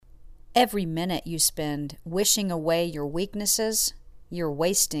Every minute you spend wishing away your weaknesses, you're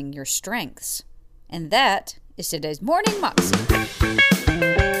wasting your strengths. And that is today's Morning Moxie.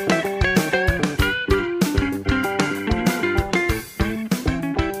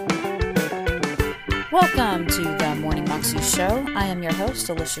 Welcome to the Morning Moxie Show. I am your host,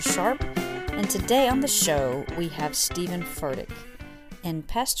 Alicia Sharp, and today on the show we have Steven Furtick. And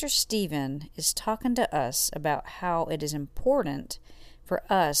Pastor Steven is talking to us about how it is important for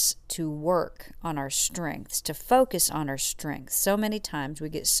us to work on our strengths, to focus on our strengths. So many times we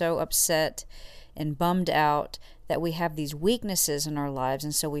get so upset and bummed out that we have these weaknesses in our lives,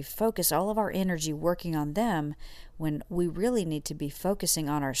 and so we focus all of our energy working on them when we really need to be focusing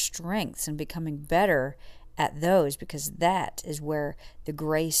on our strengths and becoming better at those, because that is where the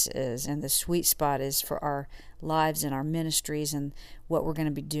grace is and the sweet spot is for our lives and our ministries and what we're going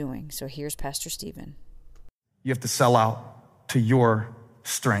to be doing. So here's Pastor Steven. You have to sell out to your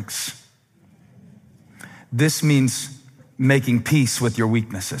strengths. This means making peace with your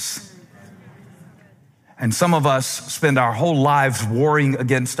weaknesses. And some of us spend our whole lives warring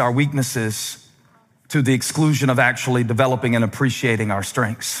against our weaknesses to the exclusion of actually developing and appreciating our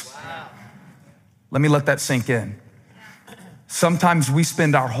strengths. Let me let that sink in. Sometimes we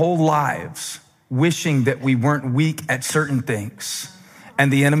spend our whole lives wishing that we weren't weak at certain things,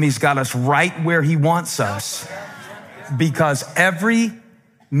 and the enemy's got us right where he wants us, because every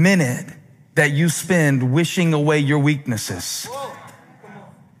minute that you spend wishing away your weaknesses,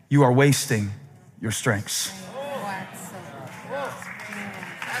 you are wasting your strengths.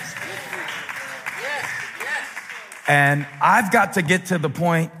 And I've got to get to the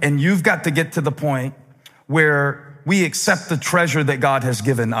point, and you've got to get to the point where we accept the treasure that God has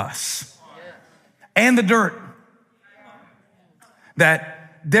given us and the dirt.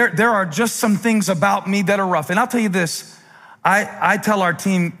 That there are just some things about me that are rough. And I'll tell you this, I tell our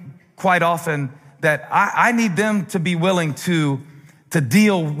team quite often that I need them to be willing to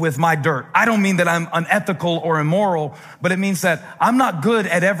deal with my dirt. I don't mean that I'm unethical or immoral, but it means that I'm not good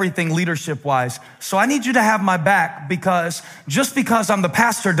at everything leadership-wise. So I need you to have my back, because just because I'm the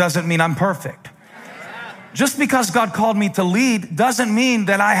pastor doesn't mean I'm perfect. Just because God called me to lead doesn't mean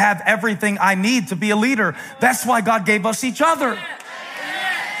that I have everything I need to be a leader. That's why God gave us each other.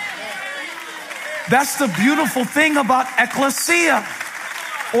 That's the beautiful thing about ecclesia,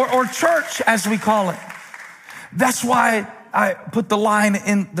 or church as we call it. That's why I put the line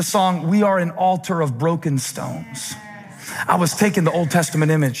in the song, "We are an altar of broken stones." I was taking the Old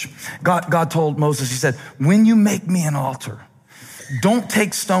Testament image. God told Moses, he said, when you make me an altar, don't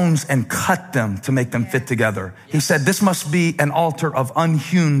take stones and cut them to make them fit together. He said, this must be an altar of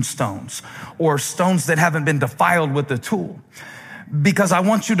unhewn stones, or stones that haven't been defiled with the tool. Because I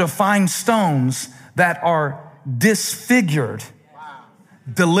want you to find stones that are disfigured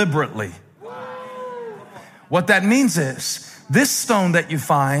deliberately. What that means is this stone that you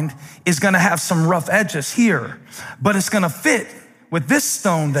find is going to have some rough edges here, but it's going to fit with this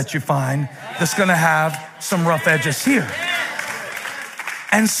stone that you find that's going to have some rough edges here.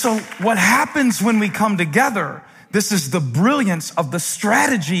 And so what happens when we come together, this is the brilliance of the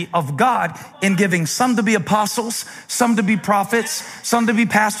strategy of God in giving some to be apostles, some to be prophets, some to be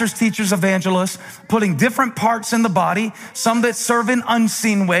pastors, teachers, evangelists, putting different parts in the body, some that serve in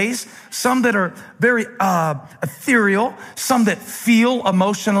unseen ways, some that are very ethereal, some that feel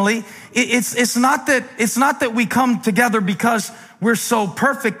emotionally. It's not that we come together because we're so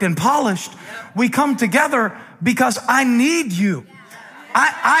perfect and polished. We come together because I need you.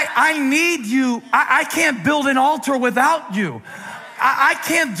 I need you. I can't build an altar without you. I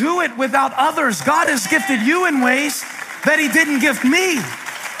can't do it without others. God has gifted you in ways that he didn't gift me.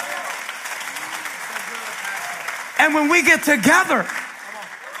 And when we get together,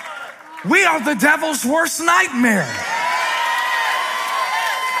 we are the devil's worst nightmare.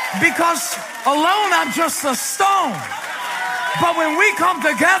 Because alone I'm just a stone. But when we come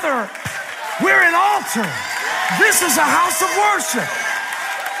together, we're an altar. This is a house of worship.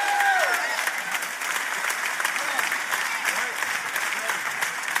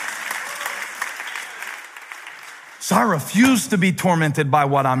 So I refuse to be tormented by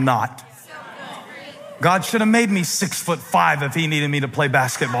what I'm not. God should have made me 6'5" if he needed me to play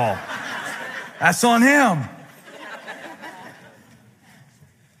basketball. That's on him.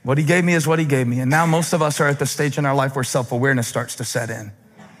 What he gave me is what he gave me. And now most of us are at the stage in our life where self-awareness starts to set in.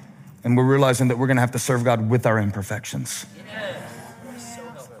 And we're realizing that we're going to have to serve God with our imperfections,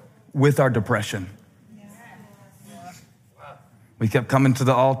 with our depression. We kept coming to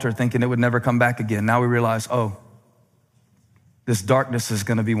the altar thinking it would never come back again. Now we realize, this darkness is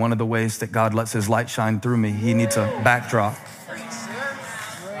going to be one of the ways that God lets his light shine through me. He needs a backdrop.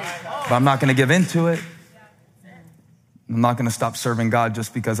 But I'm not going to give into it. I'm not going to stop serving God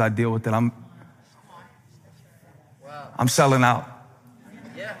just because I deal with it. I'm selling out.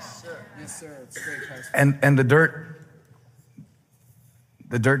 Yes, sir. Yes, sir. It's great. And the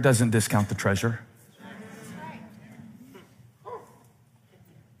dirt doesn't discount the treasure.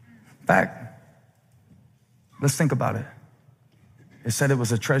 In fact, let's think about it. It said it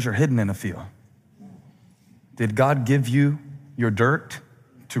was a treasure hidden in a field. Did God give you your dirt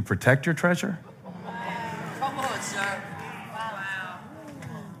to protect your treasure? Come on, sir. Wow.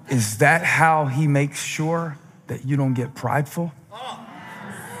 Is that how he makes sure that you don't get prideful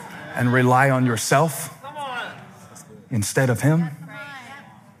and rely on yourself instead of him?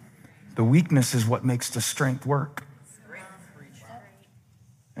 The weakness is what makes the strength work.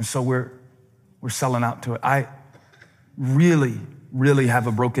 And so we're selling out to it. I really, really have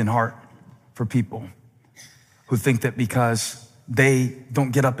a broken heart for people who think that because they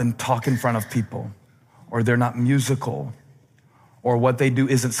don't get up and talk in front of people, or they're not musical, or what they do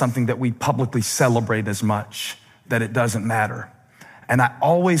isn't something that we publicly celebrate as much, that it doesn't matter. And I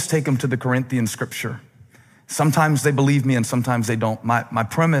always take them to the Corinthian scripture. Sometimes they believe me and sometimes they don't. My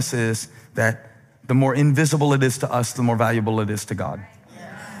premise is that the more invisible it is to us, the more valuable it is to God.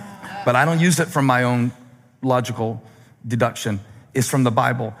 But I don't use it from my own logical deduction. It's from the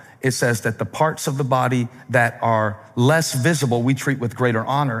Bible. It says that the parts of the body that are less visible, we treat with greater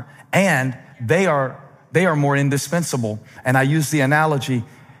honor, and they are more indispensable. And I use the analogy,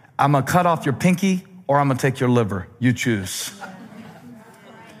 I'm gonna cut off your pinky or I'm gonna take your liver. You choose.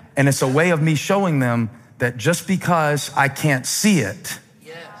 And it's a way of me showing them that just because I can't see it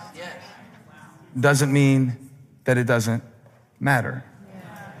doesn't mean that it doesn't matter.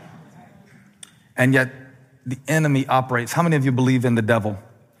 And yet the enemy operates. How many of you believe in the devil?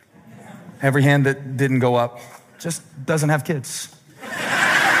 Every hand that didn't go up just doesn't have kids.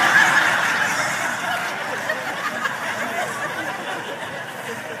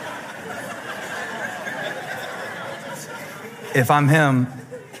 If I'm him,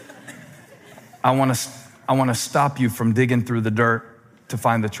 I want to stop you from digging through the dirt to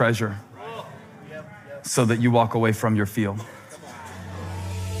find the treasure so that you walk away from your field.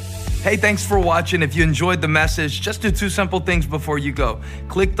 Hey, thanks for watching. If you enjoyed the message, just do 2 simple things before you go.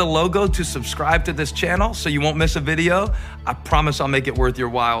 Click the logo to subscribe to this channel so you won't miss a video. I promise I'll make it worth your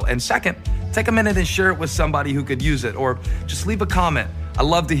while. And second, take a minute and share it with somebody who could use it, or just leave a comment. I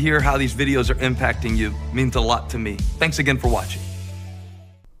love to hear how these videos are impacting you. It means a lot to me. Thanks again for watching.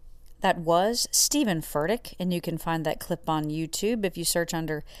 That was Steven Furtick, and you can find that clip on YouTube if you search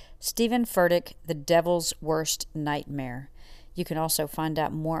under Steven Furtick, The Devil's Worst Nightmare. You can also find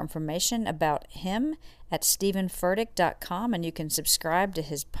out more information about him at StevenFurtick.com, and you can subscribe to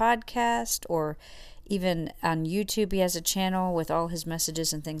his podcast, or even on YouTube he has a channel with all his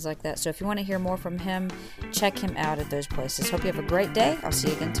messages and things like that. So if you want to hear more from him, check him out at those places. Hope you have a great day. I'll see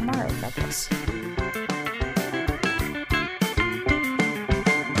you again tomorrow. God bless.